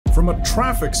from a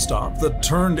traffic stop that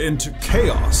turned into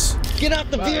chaos. Get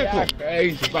out the vehicle!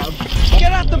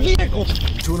 Get out the vehicle!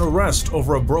 To an arrest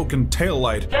over a broken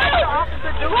taillight.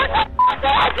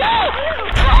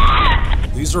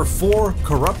 These are 4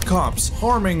 corrupt cops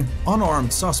harming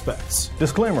unarmed suspects.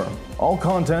 Disclaimer: all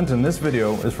content in this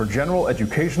video is for general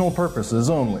educational purposes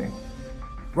only.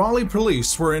 Raleigh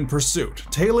police were in pursuit,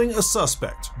 tailing a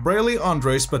suspect, Brayley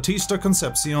Andres Batista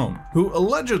Concepcion, who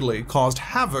allegedly caused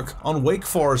havoc on Wake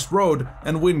Forest Road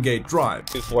and Wingate Drive.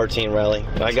 214 Raleigh.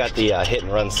 I got the hit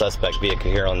and run suspect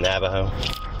vehicle here on Navajo.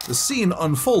 The scene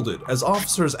unfolded as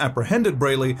officers apprehended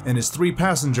Brayley and his 3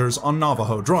 passengers on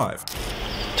Navajo Drive.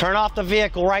 Turn off the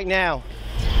vehicle right now.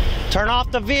 Turn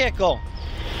off the vehicle.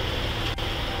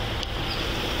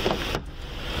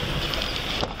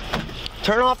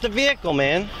 Turn off the vehicle,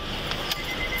 man.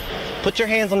 Put your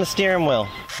hands on the steering wheel.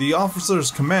 The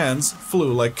officers' commands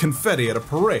flew like confetti at a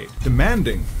parade,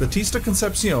 demanding Batista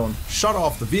Concepcion shut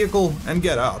off the vehicle and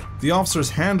get out. The officer's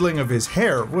handling of his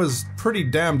hair was pretty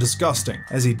damn disgusting,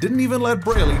 as he didn't even let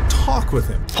Brayley talk with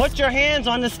him. Put your hands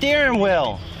on the steering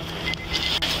wheel.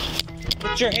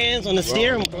 Put your hands on the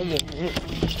steering wheel.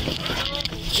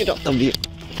 Get out the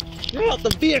vehicle. Get out the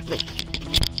vehicle.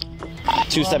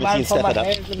 217, step it up.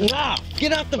 Nah,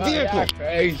 get out the vehicle.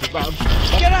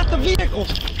 Get out the vehicle.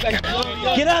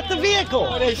 Get out the vehicle.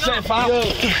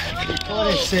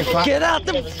 Get out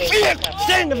the vehicle.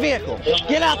 Stay in the vehicle.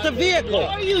 Get out the vehicle.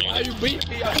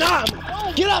 Nah,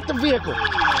 get out the vehicle.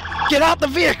 Get out the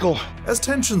vehicle. As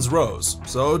tensions rose,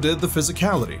 so did the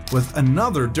physicality, with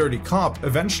another dirty cop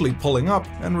eventually pulling up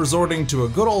and resorting to a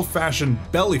good old-fashioned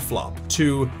belly flop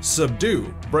to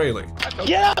subdue Brayley.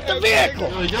 Get out the vehicle!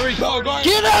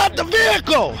 Get out the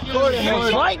vehicle!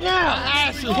 Right now!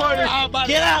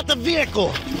 Get out the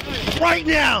vehicle! Right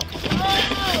now!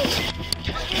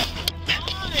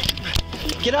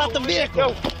 Get out the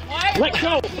vehicle! Let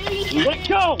go! Let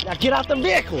go! Now get out the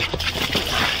vehicle!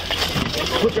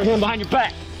 Put your hand behind your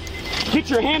back. Get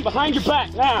your hand behind your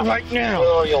back now. Right now.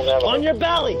 On your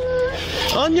belly.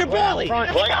 On your belly.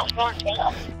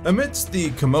 Amidst the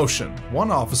commotion,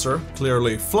 one officer,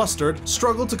 clearly flustered,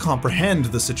 struggled to comprehend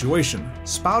the situation,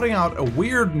 spouting out a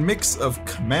weird mix of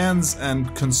commands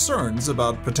and concerns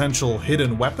about potential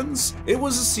hidden weapons. It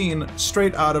was a scene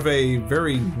straight out of a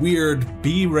very weird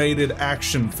B-rated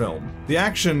action film, the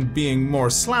action being more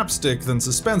slapstick than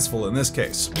suspenseful in this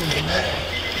case.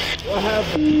 What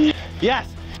happened? Yes.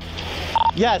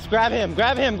 Yes, grab him,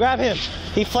 grab him, grab him.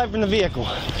 He fled from the vehicle.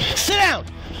 Sit down!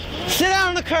 Sit down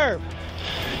on the curb!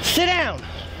 Sit down!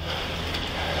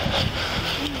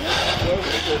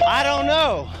 I don't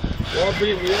know.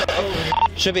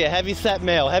 Should be a heavy-set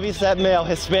male,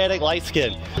 Hispanic,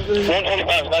 light-skinned.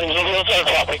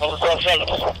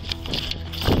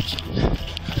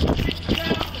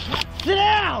 Sit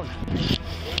down!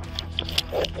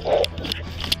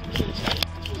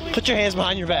 Put your hands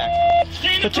behind your back.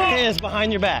 Put your hands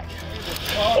behind your back.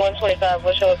 125,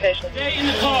 what's your location? Stay in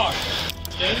the car.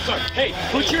 Stay in the car. Hey,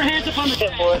 put your hands up on the...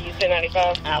 10-4, you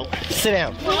 1095. Out. Sit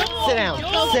down. Sit down.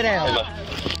 Sit down.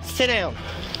 Sit down.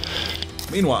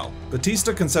 Meanwhile,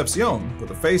 Batista Concepcion,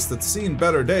 with a face that's seen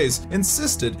better days,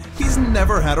 insisted he's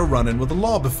never had a run-in with the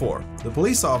law before. The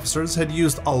police officers had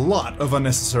used a lot of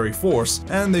unnecessary force,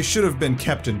 and they should have been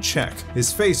kept in check.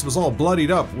 His face was all bloodied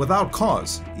up without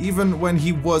cause, even when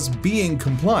he was being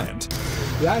compliant.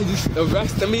 Yeah, you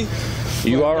arrested me.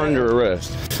 You are under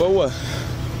arrest. For what?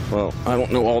 Well, I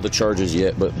don't know all the charges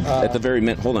yet, but at the very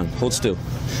hold on, hold still.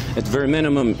 At the very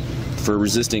minimum, for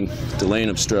resisting, delay,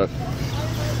 and obstruct,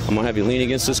 I'm gonna have you lean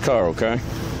against this car, okay?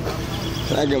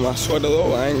 I get my sweater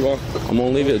low, I ain't gonna... I'm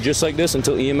gonna leave it just like this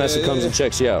until EMS comes and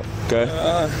checks you out, okay?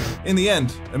 In the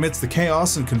end, amidst the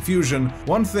chaos and confusion,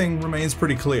 one thing remains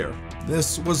pretty clear.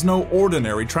 This was no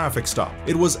ordinary traffic stop.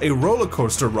 It was a roller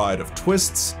coaster ride of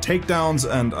twists, takedowns,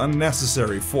 and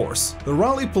unnecessary force. The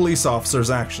Raleigh police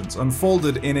officers' actions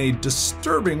unfolded in a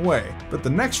disturbing way, but the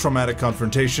next traumatic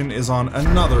confrontation is on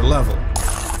another level.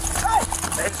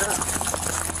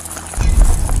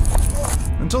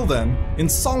 Until then, in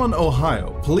Solon,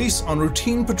 Ohio, police on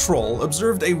routine patrol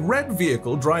observed a red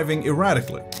vehicle driving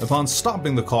erratically. Upon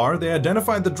stopping the car, they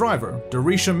identified the driver,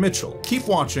 Darisha Mitchell. Keep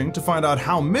watching to find out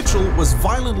how Mitchell was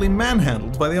violently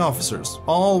manhandled by the officers,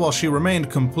 all while she remained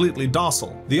completely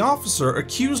docile. The officer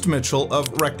accused Mitchell of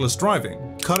reckless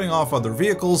driving, cutting off other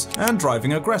vehicles, and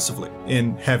driving aggressively,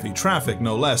 in heavy traffic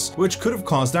no less, which could have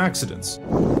caused accidents.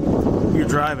 You're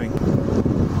driving.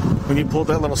 When you pulled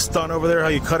that little stunt over there, how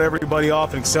you cut everybody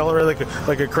off and accelerate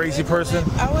like a crazy person?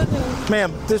 I wasn't...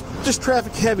 Ma'am, there's just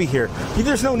traffic heavy here.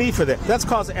 There's no need for that. That's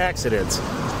causing accidents.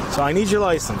 So I need your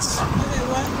license. Okay,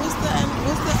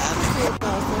 what's the attitude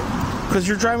about, sir? Because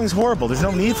your driving's horrible. There's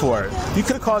no need for it. You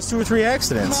could have caused 2 or 3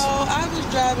 accidents. No, I was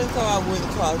driving so I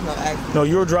wouldn't cause no accident. No,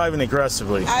 you were driving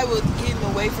aggressively. I was getting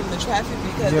away from the traffic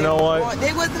because you know what?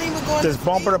 They wasn't even going. There's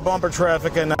bumper-to-bumper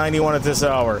traffic at 91 at this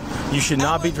hour. You should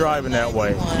not be driving that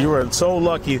way. You were so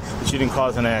lucky that you didn't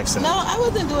cause an accident. No, I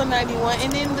wasn't doing 91,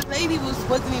 and then the lady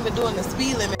wasn't even doing the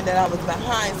speed limit that I was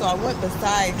behind, so I went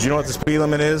beside. Do you know what the speed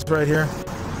limit is right here?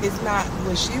 It's not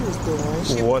what she was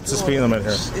doing. What's the speed limit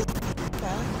here?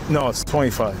 No, it's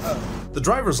 25. The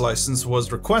driver's license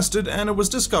was requested, and it was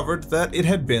discovered that it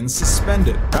had been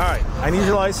suspended. All right, I need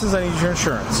your license, I need your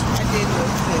insurance. I did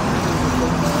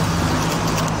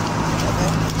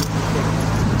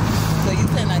So you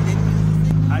saying I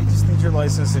didn't? I just need your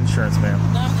license and insurance, ma'am.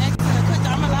 No, I'm asking a question.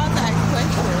 I'm allowed to ask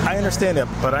questions. I understand that,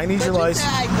 but I need your license.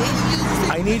 I didn't use the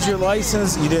signal. I need your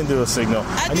license. You didn't do a signal.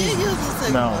 I did use the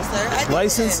signal, sir.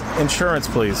 License, insurance,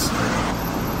 please.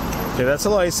 Okay, that's a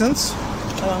license.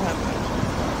 I don't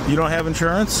have. You don't have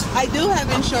insurance? I do have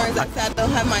insurance. I said I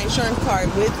don't have my insurance card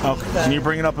with me. Okay. Can you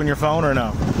bring it up on your phone or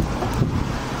no?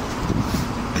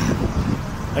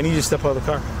 I need you to step out of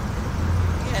the car.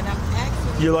 Yeah, and I'm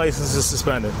asking. Your license is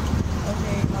suspended.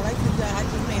 Okay, my license. I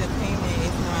just made a payment.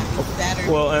 It's not. It's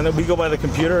Saturday. Well, and then we go by the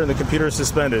computer, and the computer is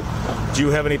suspended. Do you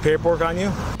have any paperwork on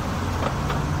you?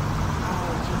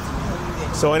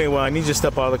 So anyway, I need you to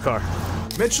step out of the car.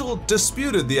 Mitchell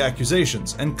disputed the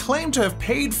accusations and claimed to have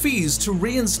paid fees to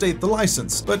reinstate the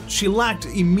license, but she lacked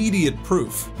immediate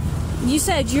proof. You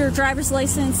said your driver's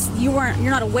license, you're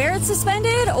not aware it's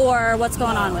suspended, or what's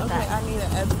going on with that?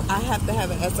 I have to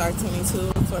have an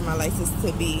SR22 for my license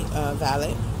to be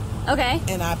valid. Okay.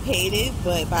 And I paid it,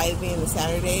 but by it being a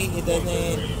Saturday,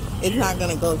 it's not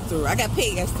gonna go through. I got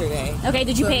paid yesterday. Okay,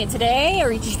 did you pay it today,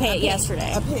 or did you pay it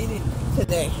yesterday? I paid it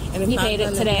today. And it's you paid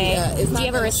it today. Do you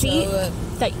have a receipt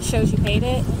that shows you paid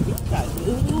it? I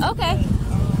do. Okay.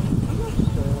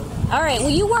 All right. Well,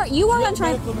 you weren't on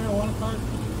trying. Medical marijuana card?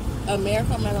 A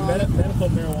medical marijuana? Medical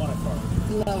marijuana card.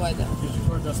 No, I don't. Because your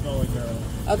car does smell like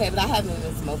marijuana. Okay, but I haven't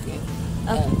been smoking.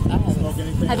 Okay. I haven't. Smoke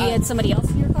anything? Have you had somebody else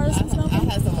in your car that's been smoking? I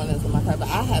had someone else in my car, but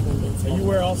I haven't been smoking. And you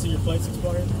where else are your plates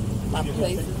expired? My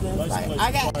place is expired.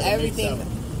 I got everything.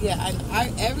 Yeah,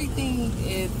 everything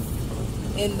is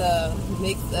in the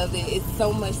mix of it. It's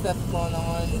so much stuff going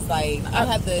on. It's like I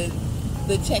have the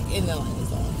check in the line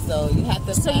is on, so you have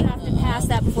to. So you have to pass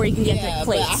that before you can get the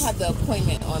plates. But I have the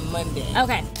appointment on Monday.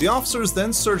 Okay. The officers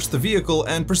then searched the vehicle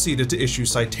and proceeded to issue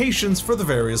citations for the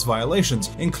various violations,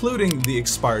 including the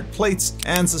expired plates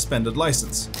and suspended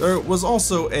license. There was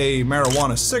also a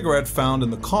marijuana cigarette found in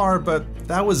the car, but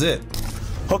that was it.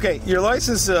 Okay, your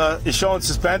license is showing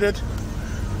suspended.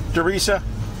 Derisha,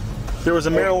 there was a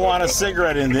marijuana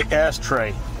cigarette in the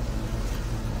ashtray.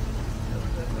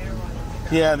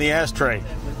 Yeah, the ashtray.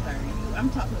 I'm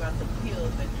talking about the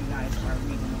pills that you guys are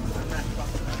reading. I'm not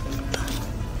talking about the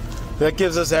marijuana. That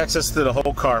gives us access to the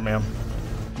whole car, ma'am.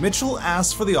 Mitchell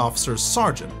asked for the officer's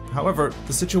sergeant. However,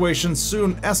 the situation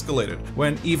soon escalated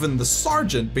when even the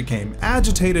sergeant became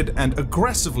agitated and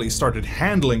aggressively started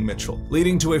handling Mitchell,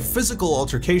 leading to a physical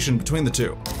altercation between the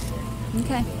two.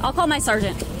 Okay, I'll call my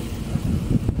sergeant.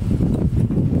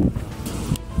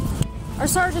 Our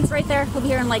sergeant's right there. He'll be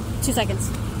here in like 2 seconds.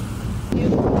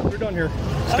 We're done here.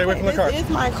 Stay away from the car. This is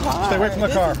my car. Stay away from the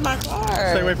car. This is my car.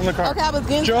 Stay away from the car. Okay, I was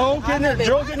getting. Joe, get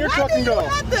in your truck and go.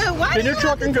 Why Get in your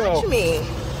truck and go. touch me?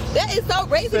 That is so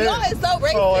racist. Y'all is so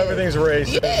racist. Oh, everything's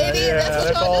racist. Yeah, it is.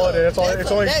 That's all it is. It's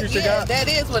the only excuse you got. That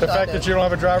is what the fact that you don't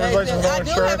have a driver's license, no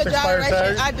insurance, expired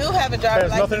tags. I do have a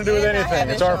driver's license. It has nothing to do with anything.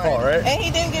 It's our fault, right? And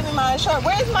he didn't give me my insurance.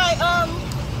 Where's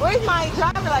my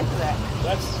driver's license at?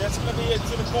 That's gonna be it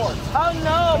to the court. Oh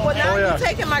no! Well, now you're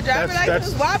taking my driver's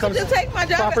license. Why would you take my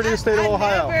driver's license? Property of the state of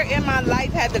Ohio. I never in my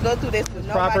life had to go through this with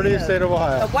nobody Property of else. the state of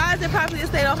Ohio. Why is it property of the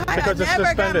state of Ohio? Because I it's never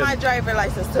suspended. got my driver's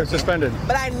license taken. It's suspended.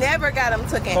 But I never got them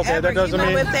taken. Okay, ever. that doesn't you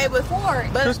know, mean. If they was,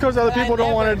 but, just because other people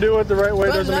don't want to do it the right way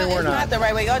doesn't mean we're not. It's not the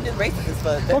right way. Y'all just racist as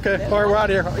fuck. Okay, all right, we're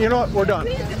out of here. You know what? We're done.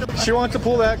 She wants to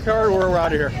pull that card. We're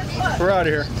out of here. We're out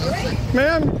of here.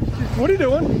 Ma'am, what are you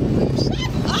doing?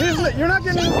 You're not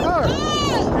getting in the car.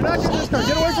 You're not getting in this car.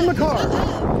 Get away from the car.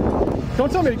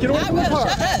 Don't tell me. Get away from the car.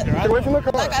 Get away from the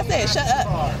car. Like I said, shut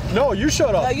up. No, you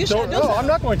shut up. No, you shut up. No, I'm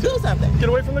not going to. Do something. Get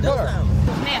away from the car.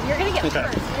 Ma'am, you're gonna get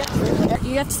hurt.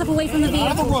 You have to step away from the vehicle.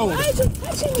 Out of the road. Why are you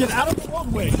touching me? Get out of the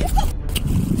roadway.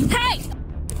 Hey!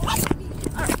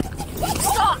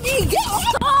 Stop! Stop!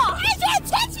 Why is you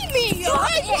touching me? Why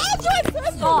is you touching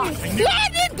me? I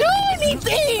didn't do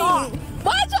anything.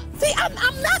 Why is you... See, I'm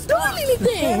not doing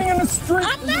anything. Standing in the street.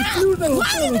 I'm not.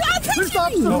 Why is y'all touching me? This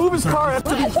officer move his car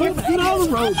after he get out of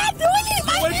the road. I'm not doing anything.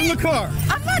 Get away from the car.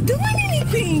 I'm not doing anything.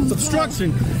 anything. It's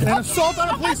obstruction and assault on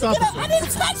a police officer. I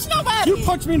didn't touch nobody. You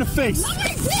punched me in the face. No,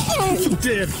 I didn't. You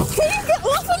did. Can you get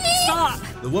off of me? Stop.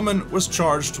 The woman was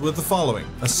charged with the following: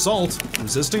 assault,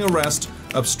 resisting arrest,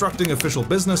 obstructing official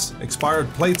business, expired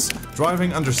plates,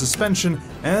 driving under suspension,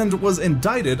 and was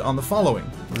indicted on the following: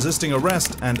 resisting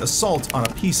arrest and assault on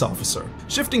a peace officer.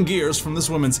 Shifting gears from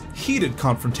this woman's heated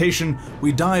confrontation,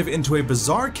 we dive into a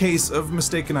bizarre case of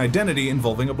mistaken identity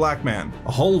involving a black man.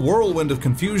 A whole whirlwind of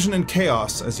confusion and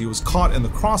chaos as he was caught in the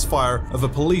crossfire of a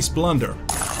police blunder.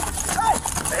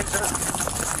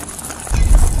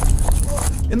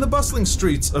 In the bustling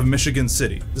streets of Michigan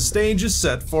City, the stage is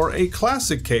set for a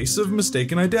classic case of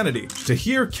mistaken identity.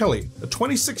 Tahir Kelly, a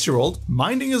 26-year-old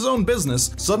minding his own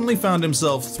business, suddenly found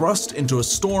himself thrust into a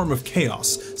storm of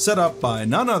chaos set up by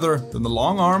none other than the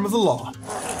long arm of the law.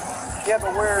 Yeah,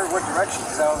 but what direction?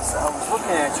 Because I was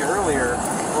looking at you earlier.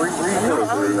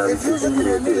 If you were looking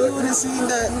at me, you would have seen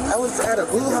that I was at a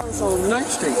blue house on 9th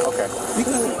Street. Okay. You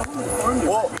can.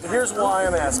 Well, here's why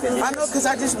I'm asking. I know,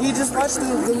 because we just watched the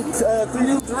 3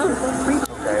 dudes run.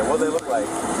 Okay, what do they look like?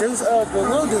 There's the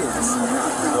little dudes.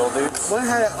 Little dudes? One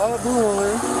had all blue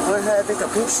on, one had, I think, a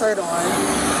pink shirt on.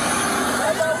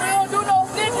 We don't do no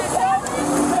digits,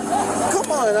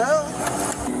 Come on now.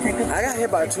 I got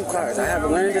hit by 2 cars. I have a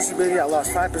learning disability. I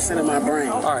lost 5% of my brain.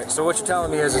 All right. So what you're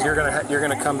telling me is you're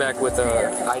gonna come back with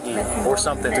a ID or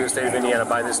something to the state of Indiana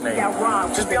by this name.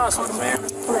 Just be honest with me, man.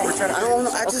 I don't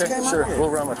know. I just came sure. out here. We'll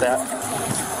run with that.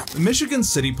 Michigan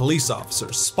City police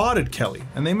officers spotted Kelly,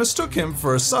 and they mistook him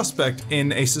for a suspect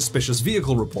in a suspicious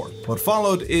vehicle report. What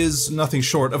followed is nothing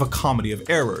short of a comedy of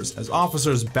errors, as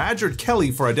officers badgered Kelly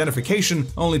for identification,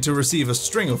 only to receive a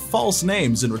string of false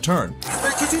names in return.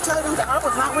 But could you tell them that I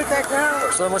was not with that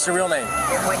crowd? So then what's your real name?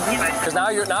 Because now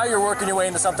you're working your way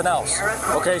into something else.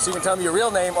 Okay, so you can tell me your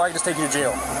real name, or I can just take you to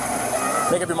jail.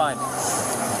 Make up your mind.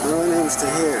 My real name's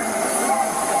Tahir.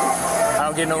 I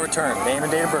don't get no return. Name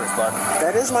and date of birth, bud.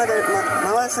 That is my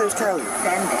last name's Kelly.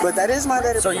 But that is my date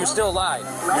of birth. So you still lied.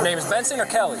 Your name is Benson or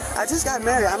Kelly? I just got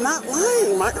married. I'm not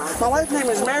lying. My wife's name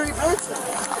is Mary Benson.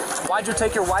 Why'd you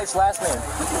take your wife's last name?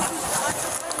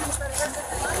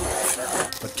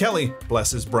 But Kelly, bless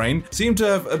his brain, seemed to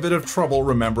have a bit of trouble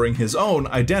remembering his own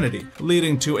identity,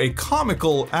 leading to a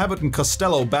comical Abbott and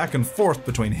Costello back and forth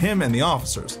between him and the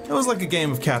officers. It was like a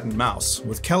game of cat and mouse,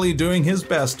 with Kelly doing his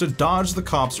best to dodge the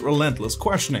cops' relentless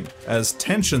questioning. As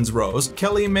tensions rose,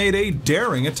 Kelly made a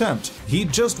daring attempt. He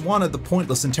just wanted the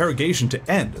pointless interrogation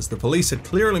to end, as the police had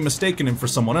clearly mistaken him for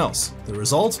someone else. The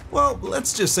result? Well,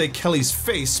 let's just say Kelly's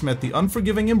face met the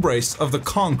unforgiving embrace of the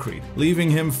concrete,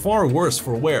 leaving him far worse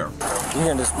for wear.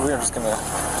 We're just gonna.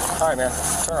 All right, man.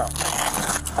 Turn around.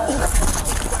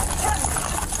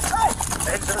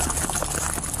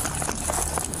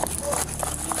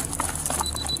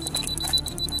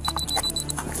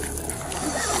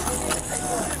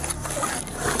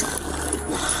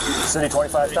 City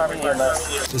 25 time again.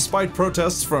 Despite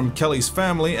protests from Kelly's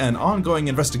family and ongoing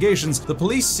investigations, the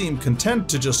police seemed content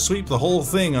to just sweep the whole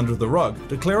thing under the rug,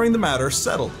 declaring the matter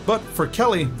settled. But for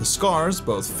Kelly, the scars,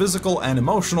 both physical and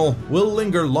emotional, will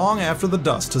linger long after the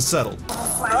dust has settled. I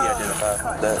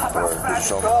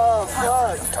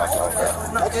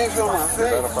can't feel my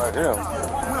face.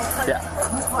 Yeah.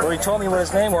 Well, he told me what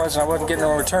his name was, and I wasn't getting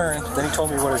no return. Then he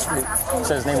told me what he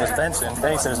said his name was Benson.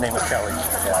 Then he said his name was Kelly.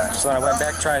 Yeah. So then I went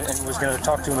back, tried, and was going to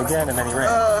talk to him again, and then he ran.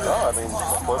 No, I mean,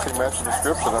 once he matched the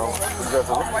description, you guys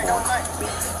are looking for him.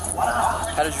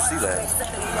 How did you see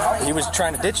that? He was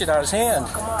trying to ditch it out of his hand.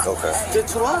 Okay.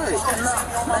 Ditch what?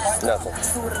 Nothing.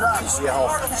 You see how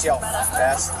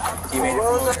fast he made it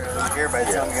over here by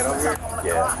the time we got over here?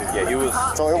 Yeah, he was.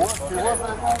 So it was.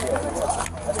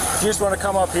 If you just want to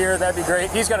come up here, that'd be great.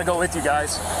 He's going to go with you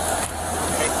guys.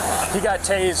 He got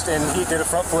tased and he did a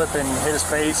front flip and hit his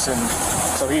face, and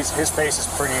so his face is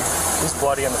he's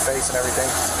bloody on the face and everything.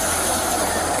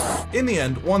 In the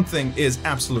end, one thing is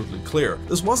absolutely clear.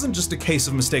 This wasn't just a case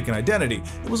of mistaken identity,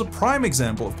 it was a prime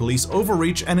example of police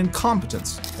overreach and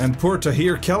incompetence. And poor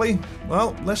Tahir Kelly,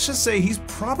 well, let's just say he's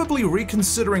probably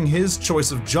reconsidering his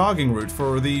choice of jogging route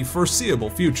for the foreseeable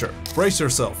future. Brace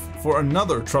yourself for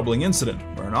another troubling incident,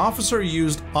 where an officer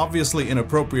used obviously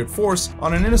inappropriate force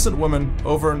on an innocent woman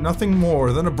over nothing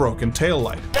more than a broken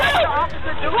taillight.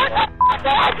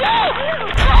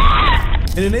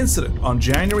 In an incident on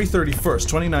January 31st,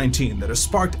 2019 that has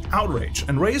sparked outrage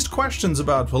and raised questions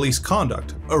about police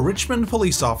conduct, a Richmond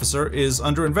police officer is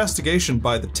under investigation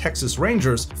by the Texas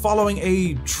Rangers following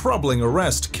a troubling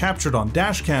arrest captured on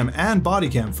dashcam and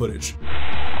bodycam footage.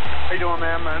 How you doing,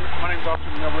 man? My name's Officer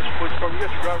Miller, Police Department. You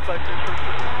got your driver's license?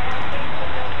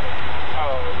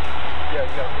 Oh, yeah,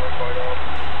 you got a red card off.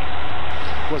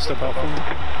 What step out for me?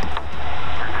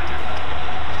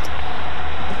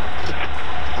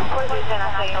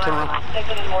 Turn around.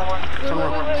 Turn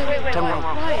around. Turn around.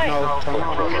 No, turn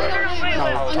around.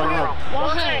 No, turn around.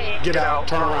 Why? Get out.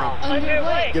 Turn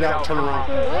around. Get out. Turn around.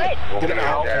 Get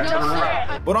out. Turn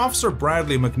around. What Officer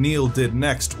Bradley McNeil did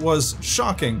next was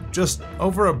shocking. Just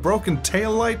over a broken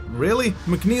taillight? Really?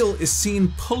 McNeil is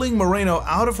seen pulling Moreno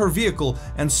out of her vehicle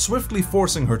and swiftly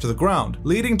forcing her to the ground,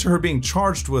 leading to her being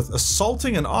charged with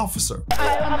assaulting an officer. I'm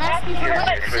asking for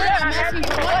what? Sir, I'm asking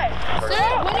for what?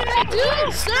 Sir, what did I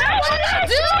do? Sir, what did I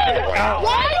do?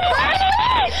 Why are you hurting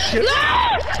me? No!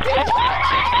 What are you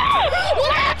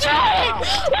doing?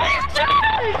 What are you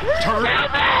doing? Turn.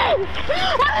 Help me!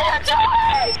 What are you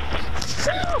doing?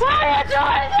 Why are you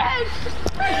doing this?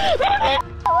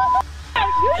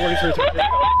 43.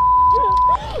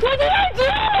 What did I do?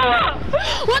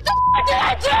 What the did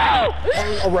I do?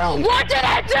 Turn around. What did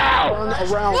I do? Turn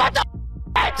around. What the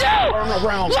did I do? Turn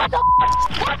around. What the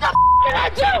did I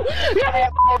do? Give me a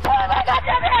phone back up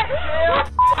to me!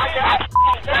 What did I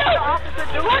do?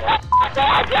 What the did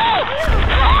I do?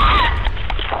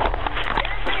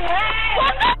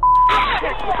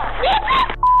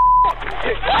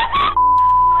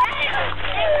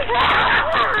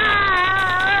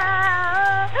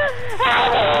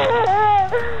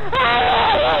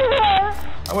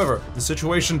 However, the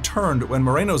situation turned when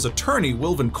Moreno's attorney,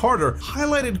 Wilvin Carter,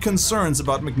 highlighted concerns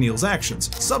about McNeil's actions.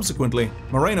 Subsequently,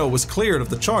 Moreno was cleared of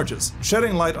the charges,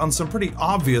 shedding light on some pretty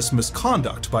obvious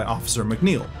misconduct by Officer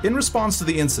McNeil. In response to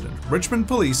the incident, Richmond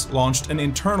police launched an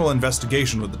internal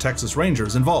investigation with the Texas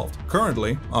Rangers involved.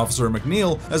 Currently, Officer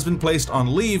McNeil has been placed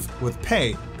on leave with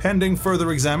pay pending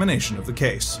further examination of the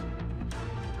case.